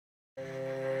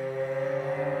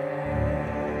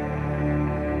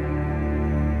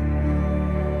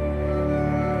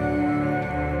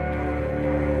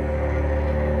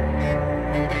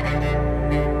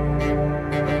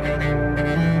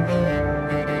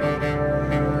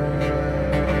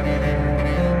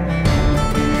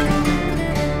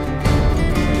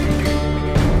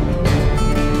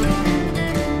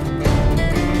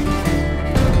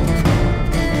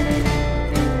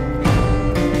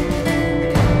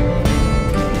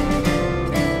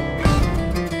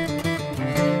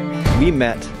we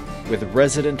met with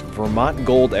resident Vermont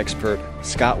gold expert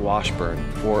Scott Washburn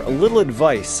for a little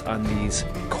advice on these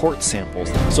quartz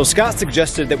samples. So Scott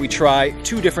suggested that we try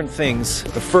two different things.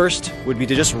 The first would be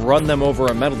to just run them over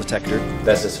a metal detector.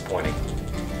 That's disappointing.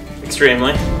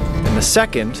 Extremely. And the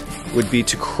second would be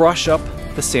to crush up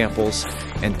the samples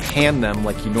and pan them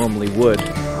like you normally would.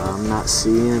 I'm not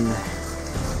seeing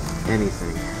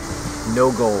anything.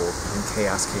 No gold in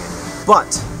Chaos Canyon.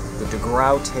 But the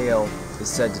DeGrau tail is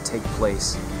said to take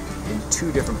place in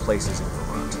two different places in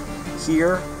Vermont.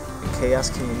 Here in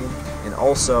Chaos Canyon, and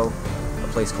also a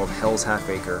place called Hell's Half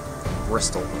Acre,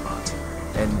 Bristol, Vermont.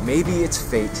 And maybe it's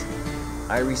fate.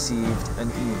 I received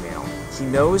an email. He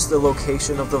knows the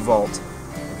location of the vault,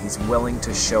 and he's willing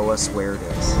to show us where it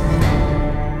is.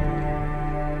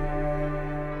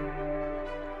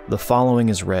 The following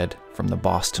is read from the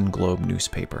Boston Globe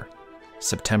newspaper,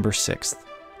 September 6th,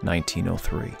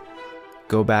 1903.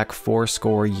 Go back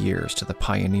 80 years to the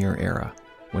pioneer era,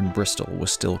 when Bristol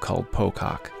was still called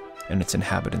Pocock, and its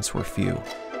inhabitants were few.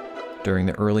 During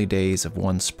the early days of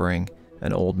one spring,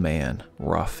 an old man,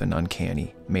 rough and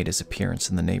uncanny, made his appearance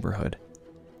in the neighborhood.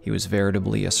 He was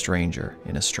veritably a stranger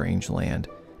in a strange land,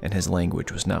 and his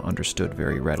language was not understood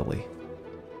very readily.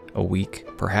 A week,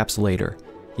 perhaps later,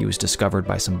 he was discovered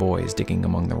by some boys digging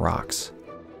among the rocks.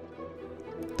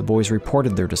 The boys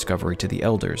reported their discovery to the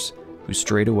elders, who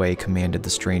straightway commanded the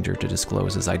stranger to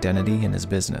disclose his identity and his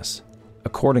business.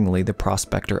 Accordingly, the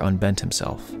prospector unbent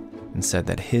himself and said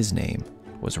that his name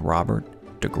was Robert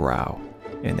DeGrau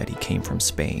and that he came from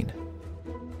Spain.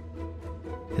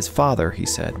 His father, he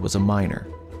said, was a miner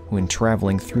who, in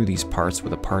traveling through these parts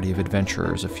with a party of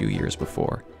adventurers a few years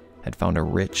before, had found a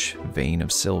rich vein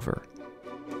of silver.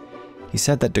 He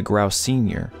said that DeGrau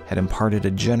Sr. had imparted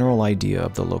a general idea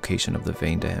of the location of the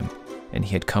vein to him, and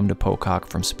he had come to Pocock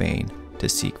from Spain to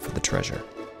seek for the treasure.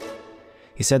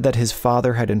 He said that his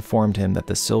father had informed him that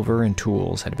the silver and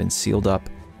tools had been sealed up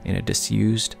in a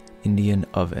disused Indian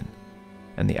oven,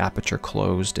 and the aperture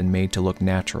closed and made to look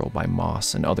natural by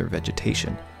moss and other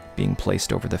vegetation being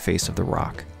placed over the face of the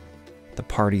rock. The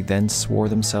party then swore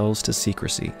themselves to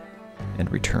secrecy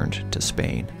and returned to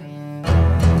Spain.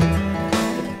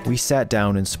 We sat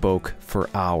down and spoke for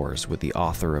hours with the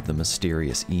author of the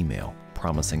mysterious email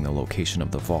promising the location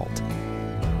of the vault.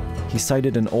 He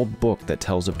cited an old book that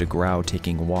tells of DeGrau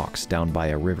taking walks down by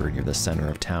a river near the center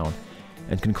of town,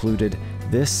 and concluded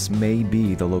this may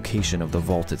be the location of the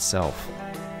vault itself.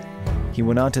 He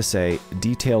went on to say,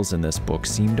 details in this book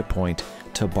seem to point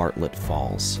to Bartlett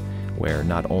Falls, where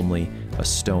not only a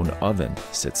stone oven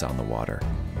sits on the water,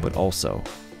 but also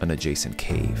an adjacent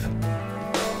cave.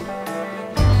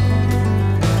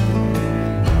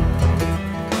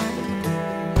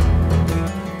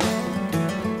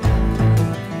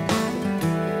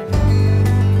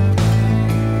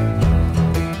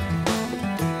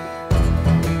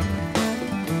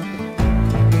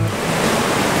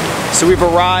 So we've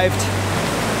arrived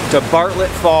to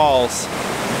Bartlett Falls.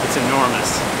 It's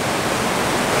enormous.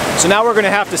 So now we're going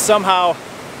to have to somehow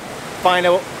find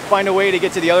a way to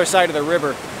get to the other side of the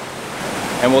river,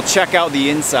 and we'll check out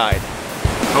the inside.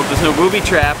 Hope there's no booby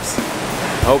traps.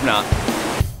 Hope not.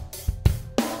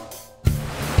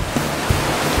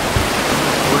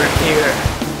 We're here.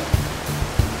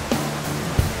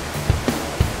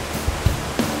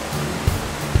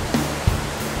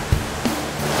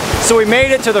 So we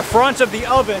made it to the front of the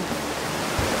oven,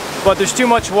 but there's too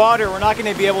much water. We're not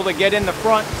going to be able to get in the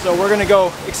front, so we're going to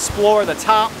go explore the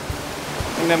top,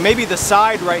 and then maybe the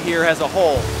side right here has a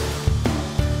hole.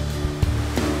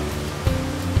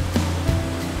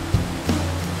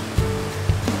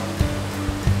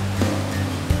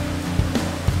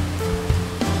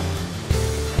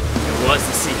 It was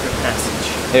the secret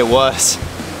passage. It was.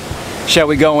 Shall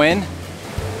we go in?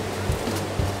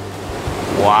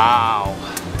 Wow.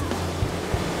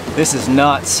 This is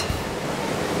nuts.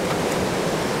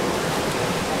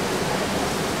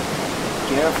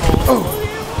 Careful. Oh.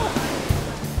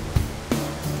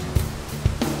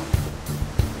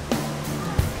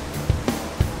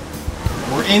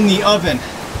 We're in the oven.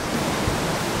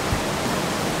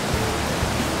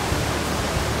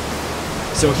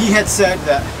 So he had said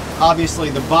that obviously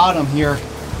the bottom here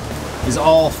is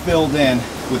all filled in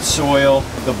with soil.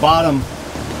 The bottom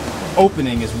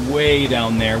opening is way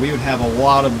down there. We would have a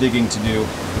lot of digging to do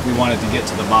if we wanted to get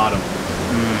to the bottom.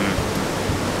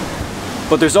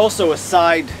 But there's also a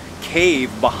side cave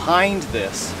behind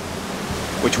this,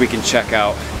 which we can check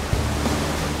out.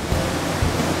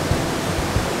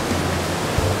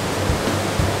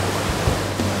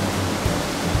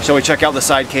 Shall we check out the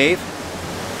side cave?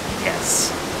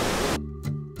 Yes.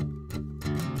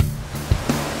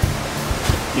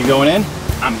 You going in?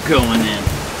 I'm going in.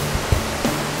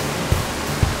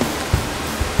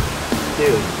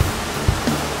 Dude.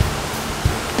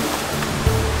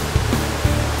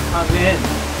 I'm in.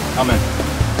 I'm in.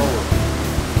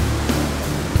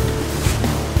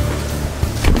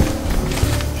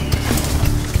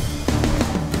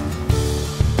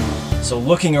 So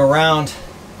looking around,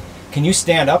 can you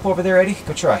stand up over there, Eddie?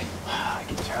 Go try. I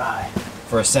can try.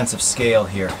 For a sense of scale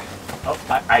here.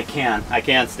 Oh, I can. I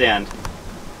can stand.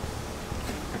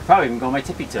 I could probably even go on my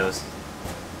tippy toes.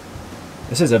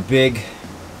 This is a big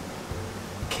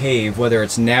cave, whether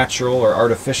it's natural or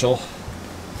artificial.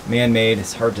 Man-made,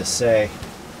 it's hard to say.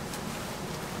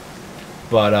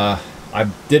 But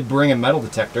I did bring a metal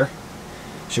detector.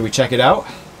 Should we check it out?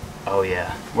 Oh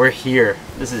yeah, we're here.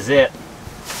 This is it.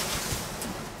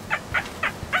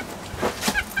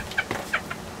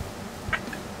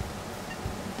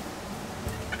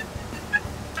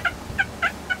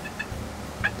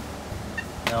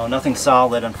 No, nothing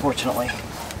solid, unfortunately.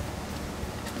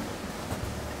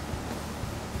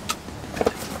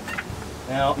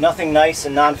 Now, nothing nice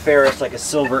and non-ferrous like a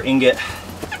silver ingot,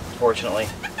 unfortunately.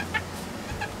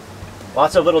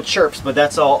 Lots of little chirps, but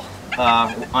that's all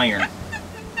iron.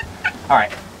 All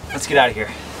right, let's get out of here.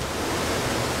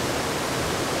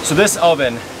 So this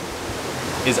oven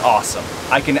is awesome.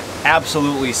 I can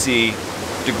absolutely see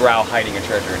DeGrau hiding a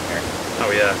treasure in here.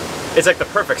 Oh yeah. It's like the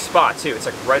perfect spot too. It's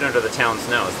like right under the town's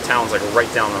nose. The town's like right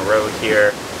down the road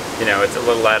here. You know, it's a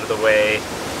little out of the way.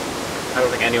 I don't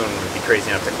think anyone would be crazy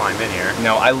enough to climb in here.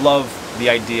 No, I love the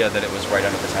idea that it was right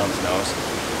under the town's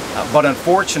nose. But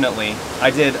unfortunately,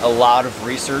 I did a lot of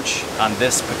research on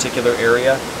this particular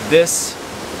area. This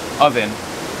oven,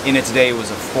 in its day,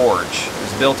 was a forge. It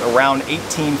was built around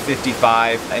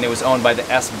 1855, and it was owned by the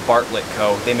S. Bartlett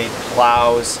Co. They made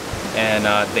plows, and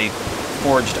they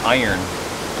forged iron,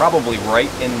 probably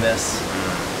right in this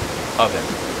oven.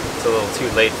 It's a little too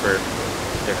late for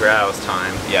DeGrau's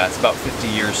time. Yeah, it's about 50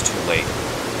 years too late.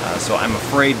 So I'm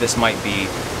afraid this might be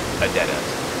a dead end.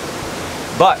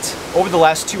 But over the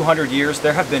last 200 years,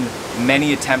 there have been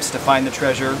many attempts to find the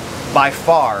treasure. By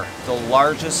far, the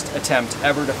largest attempt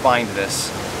ever to find this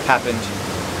happened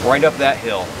right up that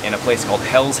hill in a place called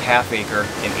Hell's Half Acre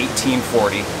in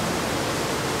 1840.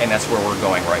 And that's where we're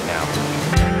going right now.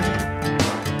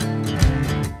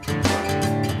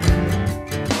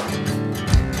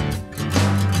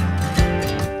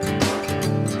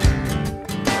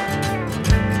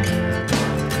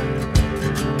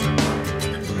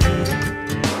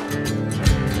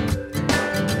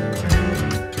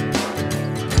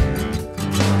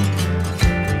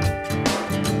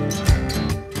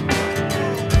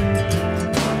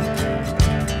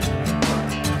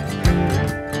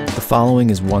 The following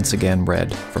is once again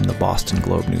read from the Boston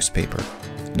Globe newspaper,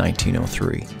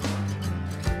 1903.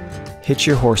 Hitch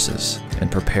your horses and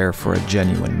prepare for a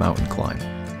genuine mountain climb.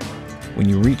 When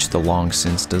you reach the long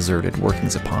since deserted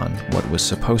workings upon what was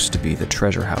supposed to be the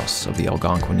treasure house of the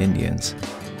Algonquin Indians,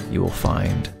 you will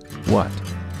find what?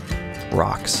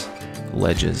 Rocks,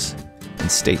 ledges, and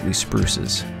stately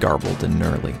spruces garbled and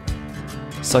gnarly.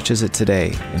 Such is it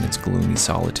today in its gloomy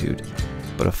solitude.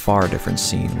 But a far different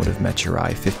scene would have met your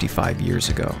eye 55 years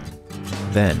ago.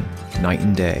 Then, night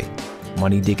and day,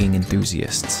 money-digging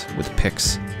enthusiasts with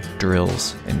picks,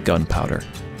 drills, and gunpowder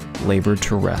labored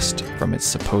to wrest from its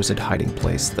supposed hiding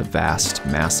place the vast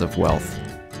mass of wealth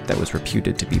that was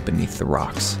reputed to be beneath the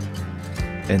rocks.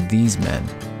 And these men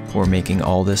who were making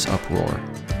all this uproar,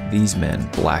 these men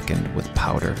blackened with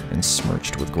powder and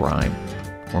smirched with grime,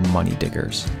 were money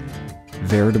diggers.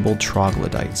 Veritable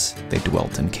troglodytes, they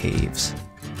dwelt in caves.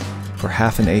 For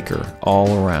half an acre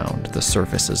all around, the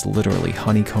surface is literally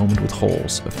honeycombed with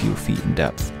holes a few feet in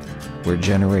depth, where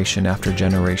generation after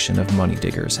generation of money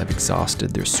diggers have exhausted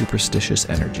their superstitious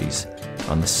energies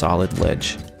on the solid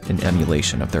ledge in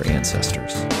emulation of their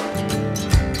ancestors.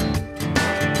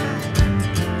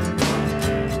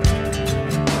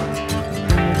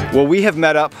 Well, we have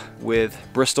met up with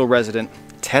Bristol resident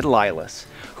Ted Lilas,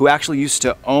 who actually used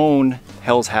to own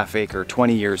Hell's Half Acre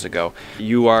 20 years ago.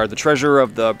 You are the treasurer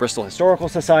of the Bristol Historical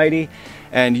Society,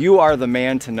 and you are the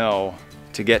man to know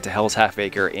to get to Hell's Half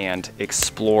Acre and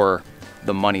explore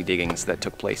the money diggings that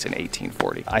took place in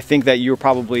 1840. I think that you're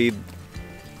probably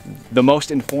the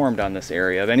most informed on this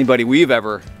area of anybody we've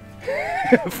ever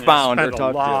found or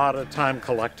talked to. A lot of time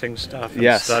collecting stuff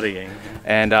and studying.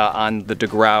 And on the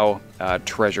DeGrau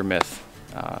treasure myth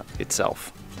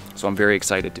itself. So I'm very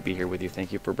excited to be here with you.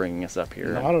 Thank you for bringing us up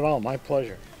here. Not at all, my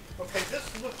pleasure. Okay,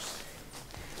 this looks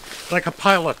like a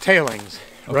pile of tailings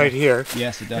right here.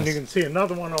 Yes, it does. And you can see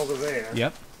another one over there.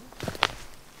 Yep.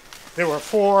 There were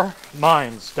 4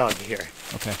 mines dug here.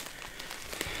 Okay.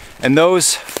 And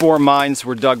those 4 mines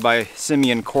were dug by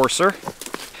Simeon Courser,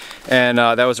 and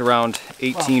that was around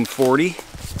 1840.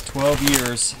 12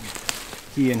 years,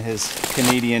 he and his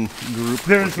Canadian group.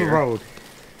 There's the road.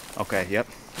 Okay, yep.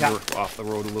 Yep. We're off the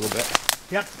road a little bit.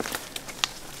 Yep.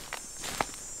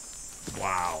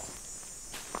 Wow.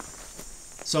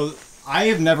 So I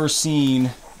have never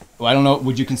seen, well, I don't know,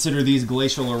 would you consider these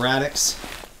glacial erratics?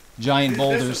 Giant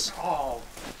boulders? This is all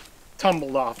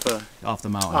tumbled off the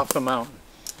mountain.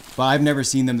 But I've never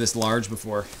seen them this large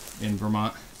before in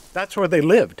Vermont. That's where they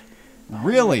lived.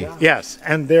 Really? Yes,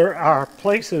 and there are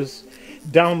places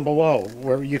down below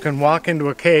where you can walk into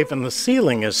a cave and the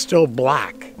ceiling is still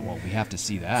black. Well, we have to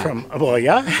see that. Well,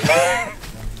 yeah.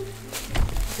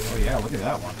 Oh yeah, look at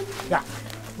that one. Yeah.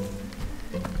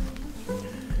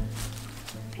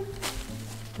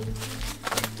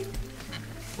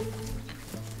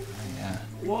 Yeah.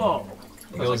 Whoa.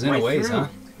 It goes in a ways, huh?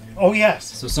 Oh, yes.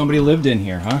 So somebody lived in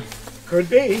here, huh? Could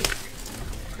be.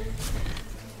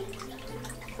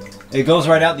 It goes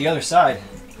right out the other side.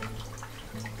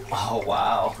 Oh,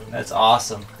 wow. That's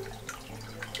awesome.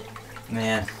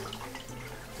 Man.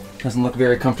 Doesn't look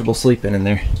very comfortable sleeping in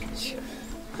there.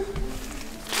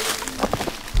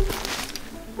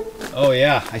 Oh,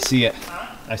 yeah. I see it.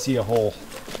 I see a hole.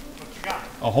 What you got?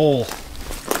 A hole.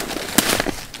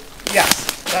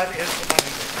 Yes, that is the money.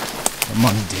 The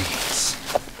money diggings.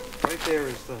 Right there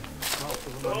is the mouth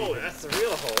of the money. Oh, that's the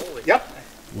real hole. Yep.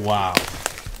 Wow.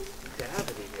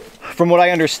 From what I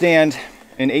understand,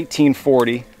 in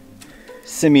 1840,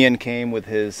 Simeon came with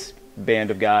his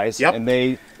band of guys, Yep. and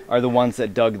they are the ones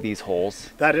that dug these holes.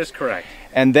 That is correct.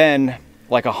 And then,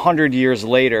 like 100 years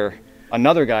later,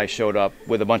 another guy showed up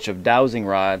with a bunch of dowsing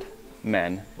rod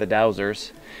men, the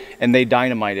dowsers, and they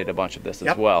dynamited a bunch of this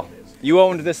Yep. as well. You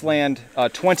owned this land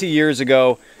 20 years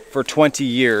ago for 20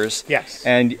 years. Yes.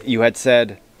 And you had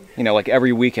said, you know, like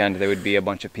every weekend there would be a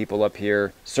bunch of people up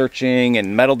here searching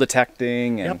and metal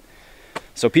detecting. And Yep.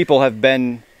 so people have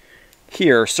been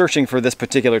here searching for this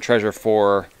particular treasure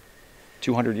for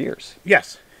 200 years.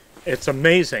 Yes. It's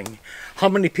amazing how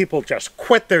many people just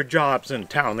quit their jobs in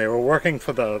town. They were working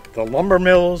for the lumber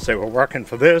mills, they were working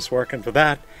for this, working for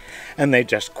that, and they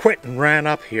just quit and ran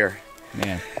up here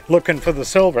Man. looking for the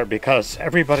silver because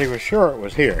everybody was sure it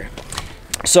was here.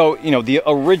 So, you know, the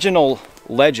original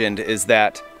legend is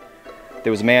that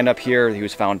there was a man up here, he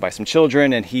was found by some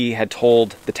children, and he had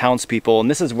told the townspeople, and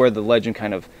this is where the legend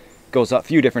kind of goes a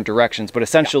few different directions, but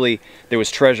essentially there was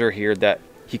treasure here that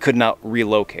he could not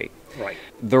relocate. Right.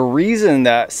 The reason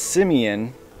that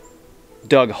Simeon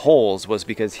dug holes was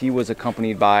because he was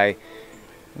accompanied by,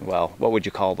 well, what would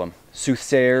you call them?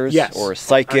 Soothsayers? Yes. Or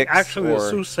psychics? Actually, or...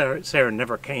 the soothsayer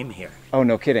never came here. Oh,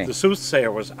 no kidding. The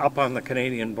soothsayer was up on the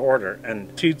Canadian border,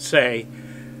 and she'd say,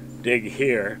 dig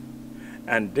here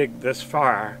and dig this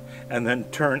far, and then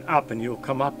turn up and you'll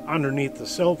come up underneath the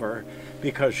silver,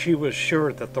 because she was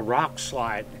sure that the rock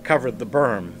slide covered the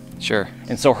berm. Sure.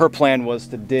 And so her plan was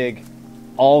to dig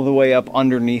all the way up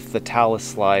underneath the talus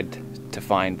slide to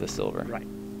find the silver. Right.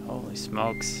 Holy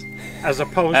smokes. As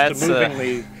opposed That's, to moving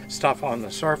the stuff on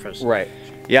the surface. Right.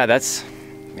 Yeah, that's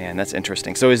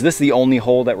interesting. So is this the only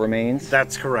hole that remains?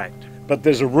 That's correct. But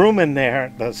there's a room in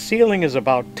there. The ceiling is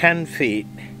about 10 feet,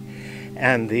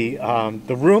 and the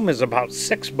room is about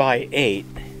 6 by 8.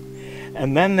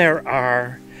 And then there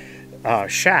are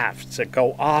shafts that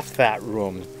go off that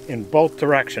room in both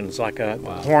directions, like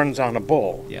horns on a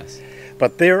bull. Yes.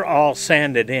 But they're all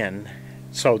sanded in,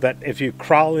 so that if you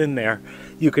crawl in there,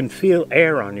 you can feel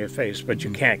air on your face, but you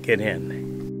can't get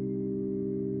in.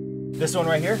 This one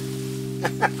right here?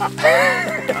 Oh,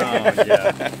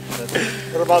 yeah.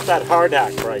 What about that hard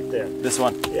act right there? This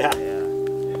one? Yeah.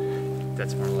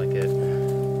 That's more like it.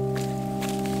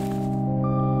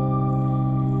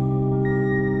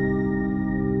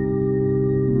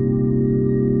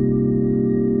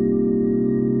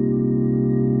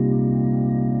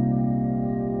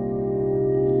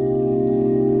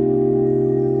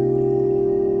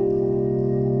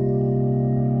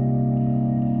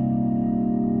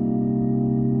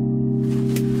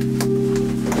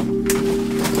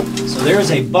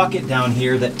 There's a bucket down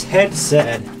here that Ted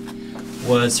said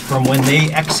was from when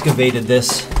they excavated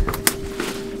this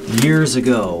years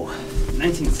ago.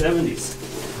 1970s.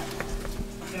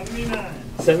 79.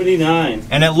 79.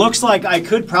 And it looks like I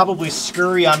could probably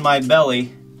scurry on my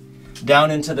belly down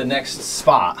into the next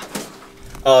spot.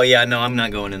 Oh yeah, no, I'm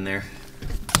not going in there.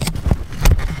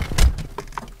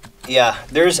 Yeah,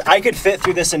 I could fit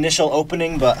through this initial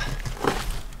opening, but,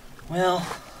 well,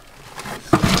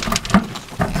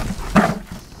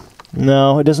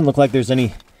 no, it doesn't look like there's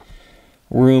any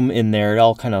room in there. It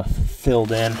all kind of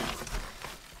filled in.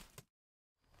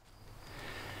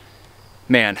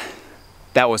 Man,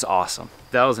 that was awesome.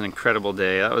 That was an incredible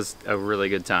day. That was a really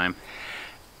good time.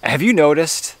 Have you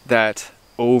noticed that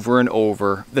over and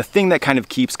over, the thing that kind of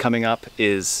keeps coming up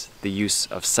is the use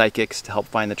of psychics to help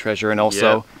find the treasure, and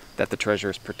also that the treasure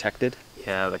is protected?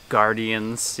 Yeah, the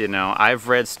guardians, you know. I've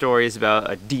read stories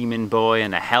about a demon boy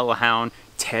and a hellhound.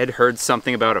 Ted heard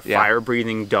something about a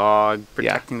fire-breathing dog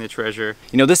protecting the treasure.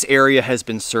 You know, this area has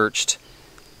been searched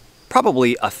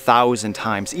probably 1,000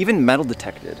 times, even metal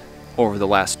detected over the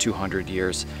last 200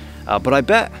 years. But I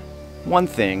bet one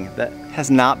thing that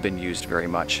has not been used very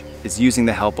much is using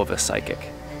the help of a psychic,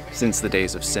 since the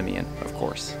days of Simeon, of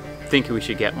course. Think we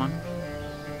should get one?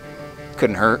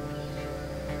 Couldn't hurt.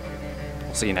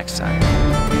 We'll see you next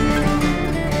time.